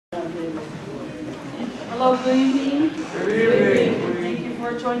Hello, good evening. Good evening. Thank you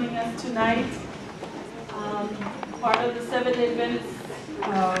for joining us tonight. Part of the Seventh-day Adventist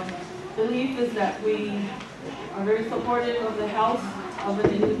belief is that we are very supportive of the health of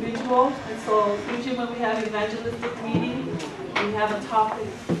an individual. And so usually when we have evangelistic meeting, we have a topic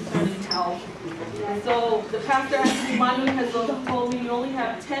concerning health. And so the pastor Anthony Manu has told me you only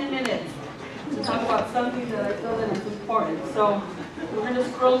have 10 minutes to talk about something that I feel that is important. So we're going to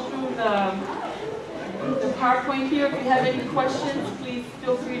scroll through the PowerPoint here. If you have any questions, please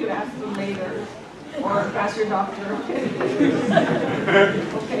feel free to ask them later. Or ask your doctor. Okay,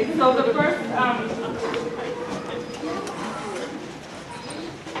 so the first,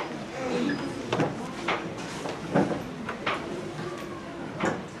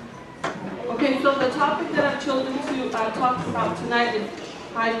 so the topic that I've chosen to talk about tonight is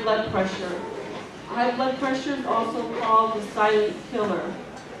high blood pressure. High blood pressure is also called the silent killer.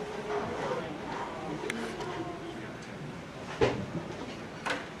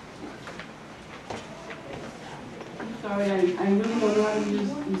 Sorry, I really don't know how to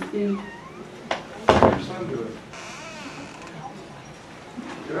use these things. Your son do it.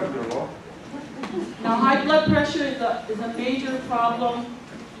 Get up there, Law. Now, high blood pressure is a major problem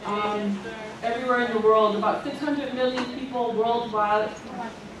everywhere in the world. About 600 million people worldwide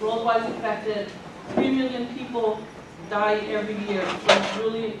affected. 3 million people die every year. So it's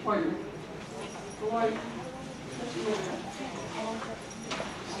really important. Lord,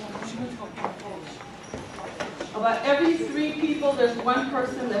 about every 3 people, there's 1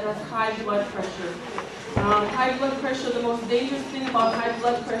 person that has high blood pressure. High blood pressure, the most dangerous thing about high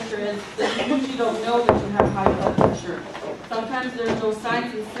blood pressure is that you usually don't know that you have high blood pressure. Sometimes there's no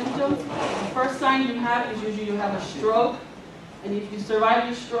signs and symptoms. The first sign you have is usually you have a stroke. And if you survive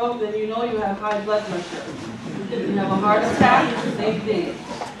your stroke, then you know you have high blood pressure. If you have a heart attack, it's the same thing.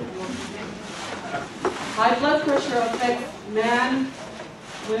 High blood pressure affects men,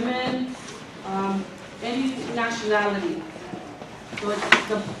 women, any nationality. So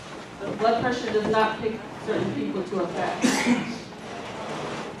the blood pressure does not pick certain people to affect.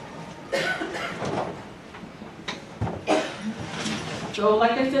 So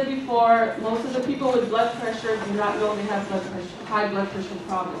like I said before, most of the people with blood pressure do not know they have high blood pressure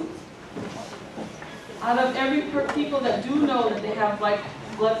problems. Out of every people that do know that they have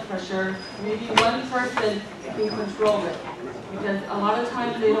blood pressure, maybe 1 person can control it. Because a lot of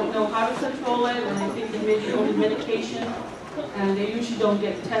times they don't know how to control it, and they think they maybe only medication, and they usually don't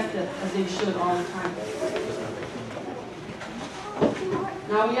get tested as they should all the time.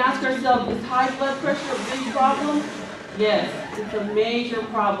 Now we ask ourselves, is high blood pressure a big problem? Yes, it's a major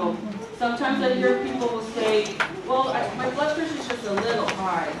problem. Sometimes I hear people will say, well, my blood pressure is just a little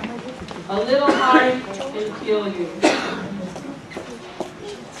high. A little high can kill you.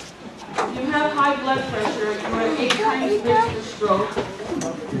 If you have high blood pressure, you are 8 times risk of stroke,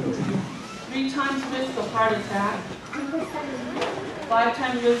 3 times risk of heart attack, 5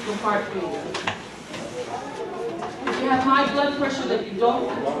 times risk of heart failure. If you have high blood pressure that you don't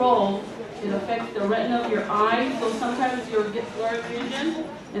control, it affects the retina of your eyes, so sometimes you get blurred vision,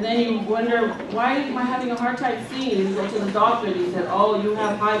 and then you wonder, why am I having a hard time seeing? And you go to the doctor and he said, oh, you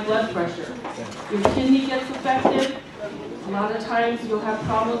have high blood pressure. Your kidney gets affected. A lot of times you'll have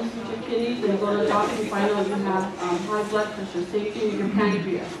problems with your kidneys, and you go to the doctor and find out you have high blood pressure. Same thing with your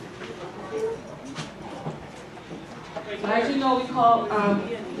pancreas. So as you know, we call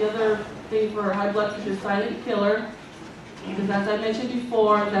the other thing for high blood pressure silent killer. Because as I mentioned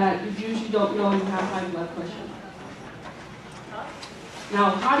before, that you usually don't know you have high blood pressure.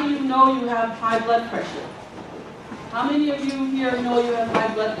 Now, how do you know you have high blood pressure? How many of you here know you have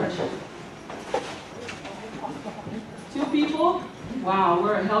high blood pressure? 2 people? Wow,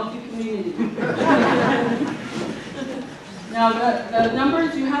 we're a healthy community. Now, the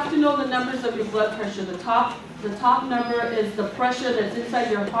numbers, you have to know the numbers of your blood pressure. The top number is the pressure that's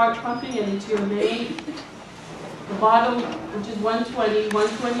inside your heart pumping and into your vein. The bottom, which is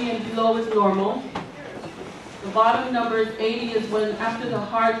 120 and below is normal. The bottom number is 80, is when after the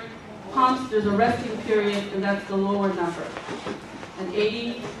heart pumps, there's a resting period, and that's the lower number. And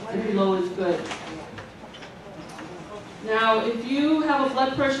 80 and below is good. Now, if you have a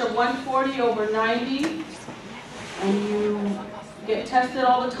blood pressure of 140 over 90, and you get tested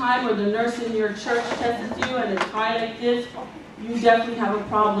all the time, or the nurse in your church tests you and it's high like this, you definitely have a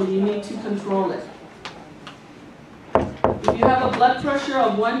problem. You need to control it. If you have a blood pressure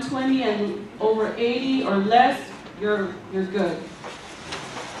of 120 and over 80 or less, you're good.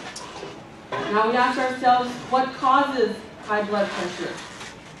 Now we ask ourselves, what causes high blood pressure?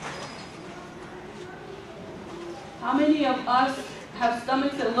 How many of us have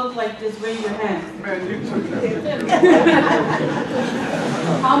stomachs that look like this, raise your hand. Man, you took that.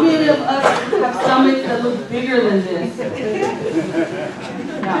 How many of us have stomachs that look bigger than this?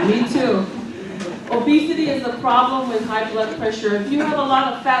 Yeah, me too. Obesity is a problem with high blood pressure. If you have a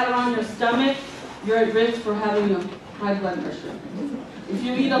lot of fat around your stomach, you're at risk for having a high blood pressure. If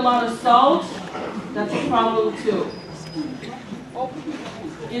you eat a lot of salt, that's a problem too.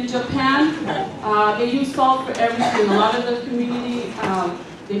 In Japan, they use salt for everything. A lot of the community,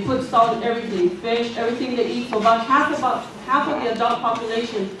 they put salt in everything, fish, everything they eat. So about half of the adult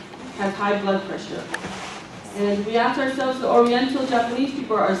population has high blood pressure. And we ask ourselves, the Oriental Japanese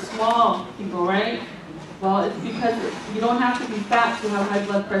people are small people, right? Well, it's because you don't have to be fat to have high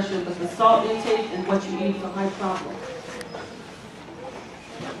blood pressure, but the salt intake and what you eat is a high problem.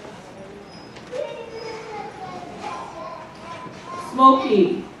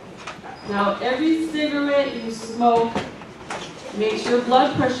 Smoking. Now, every cigarette you smoke makes your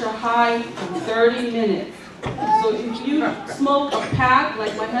blood pressure high for 30 minutes. So if you smoke a pack,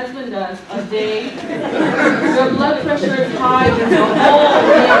 like my husband does, a day, your blood pressure is high for the whole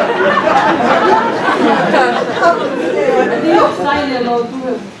day. I think it's silent though,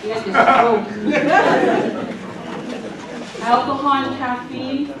 too, get the stroke. Alcohol and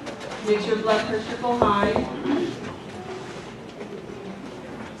caffeine makes your blood pressure go high.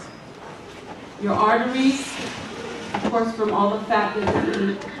 Your arteries, of course, from all the fat that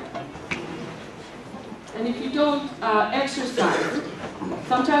you eat. And if you don't exercise,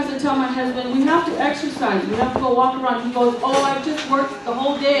 sometimes I tell my husband, we have to exercise, we have to go walk around. He goes, oh, I just worked the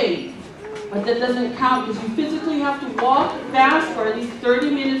whole day. But that doesn't count because you physically have to walk fast for at least 30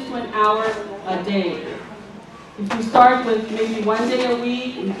 minutes to an hour a day. If you start with maybe 1 day a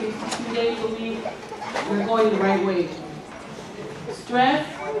week, increase to 2 days a week, you're going the right way. Stress,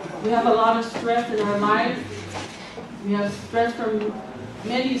 we have a lot of stress in our lives. We have stress from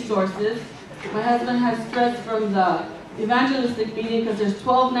many sources. My husband has stress from the evangelistic meeting because there's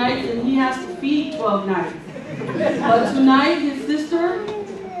 12 nights and he has to feed 12 nights. But tonight his sister,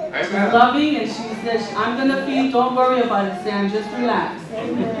 she's loving and she says, I'm going to feed, don't worry about it, Sam, just relax.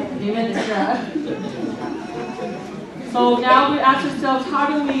 Amen to that. So now we ask ourselves, how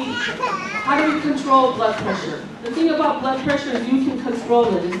do we control blood pressure? The thing about blood pressure is you can control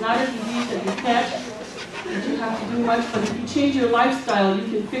it. It's not a disease that you catch, that you have to do much, but if you change your lifestyle, you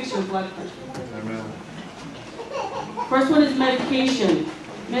can fix your blood pressure. Amen. First one is medication.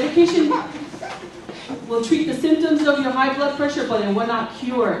 Medication will treat the symptoms of your high blood pressure, but it will not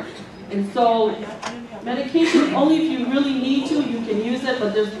cure it. And so medication, only if you really need to, you can use it,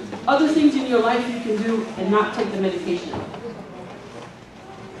 but there's other things in your life you can do and not take the medication.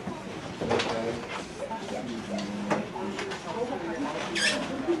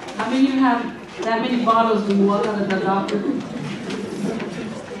 How many of you have that many bottles when you walk out of the doctor?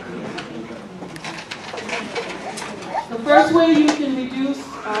 The first way you can reduce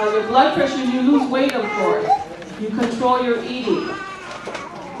your blood pressure, you lose weight, of course. You control your eating.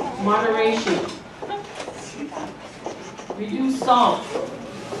 Moderation. Reduce salt.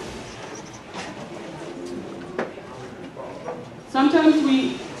 Sometimes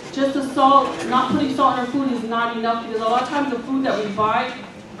just the salt, not putting salt in our food is not enough because a lot of times the food that we buy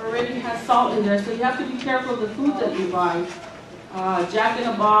already has salt in there. So you have to be careful of the food that you buy. Jack in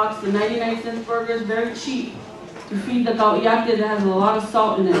a Box, the 99-cent burgers, very cheap to feed the gaoyate that has a lot of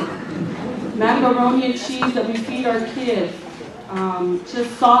salt in it. Macaroni and cheese that we feed our kids.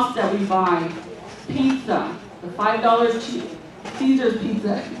 Just sauce that we buy. Pizza, the $5 Caesar's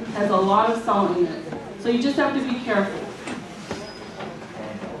pizza has a lot of salt in it. So you just have to be careful.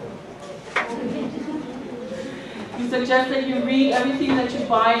 We suggest that you read everything that you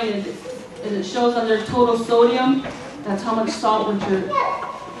buy and it shows under total sodium. That's how much salt in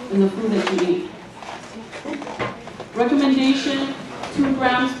the food that you eat. Recommendation, 2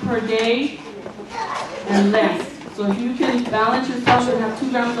 grams per day and less. So if you can balance yourself and have 2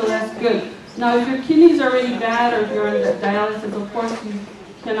 grams or less, good. Now if your kidneys are already bad or if you're on dialysis, of course you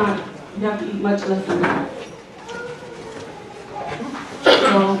have to eat much less than that.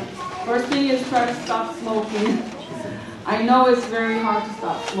 So first thing is try to stop smoking. I know it's very hard to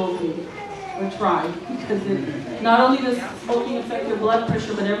stop smoking, but try, because not only does smoking affect your blood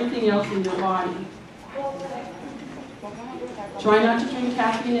pressure, but everything else in your body. Try not to drink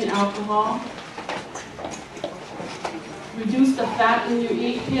caffeine and alcohol. Reduce the fat when you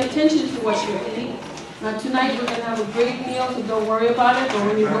eat. Pay attention to what you eat. Now tonight we're going to have a great meal, so don't worry about it, but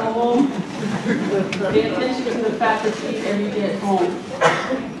when you go home, pay attention to the fat that you eat every day at home.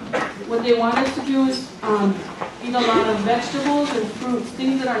 What they want us to do is eat a lot of vegetables and fruits,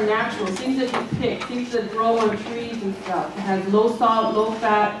 things that are natural, things that you pick, things that grow on trees and stuff. It has low salt, low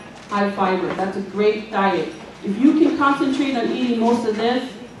fat, high fiber. That's a great diet. If you can concentrate on eating most of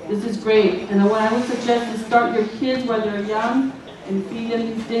this is great. And what I would suggest is start your kids when they're young and feed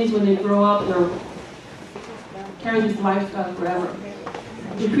them these things when they grow up. They'll carry this lifestyle forever.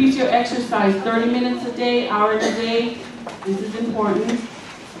 Increase your exercise, 30 minutes a day, hour a day. This is important.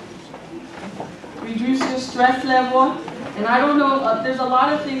 Reduce your stress level. And I don't know, there's a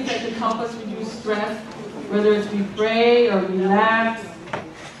lot of things that can help us reduce stress, whether it's we pray or relax,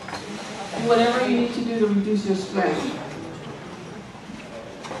 whatever you need to do to reduce your stress.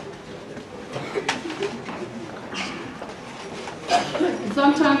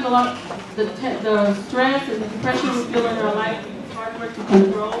 Sometimes the stress and the depression we feel in our life is hard for it to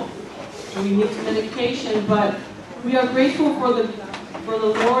control. So we need some medication, but we are grateful for the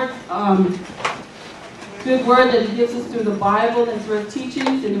Lord's good word that He gives us through the Bible and through our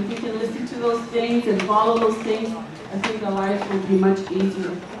teachings. And if we can listen to those things and follow those things, I think our life will be much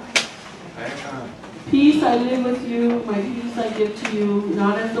easier. Peace I live with you, my peace I give to you,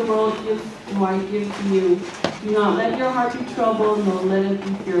 not as the world gives, do I give to you. Do not let your heart be troubled, nor let it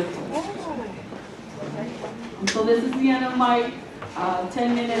be fearful. And so this is the end of my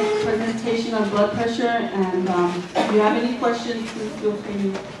 10-minute presentation on blood pressure. And if you have any questions, please feel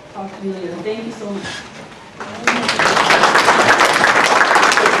free to talk to me later. Thank you so much.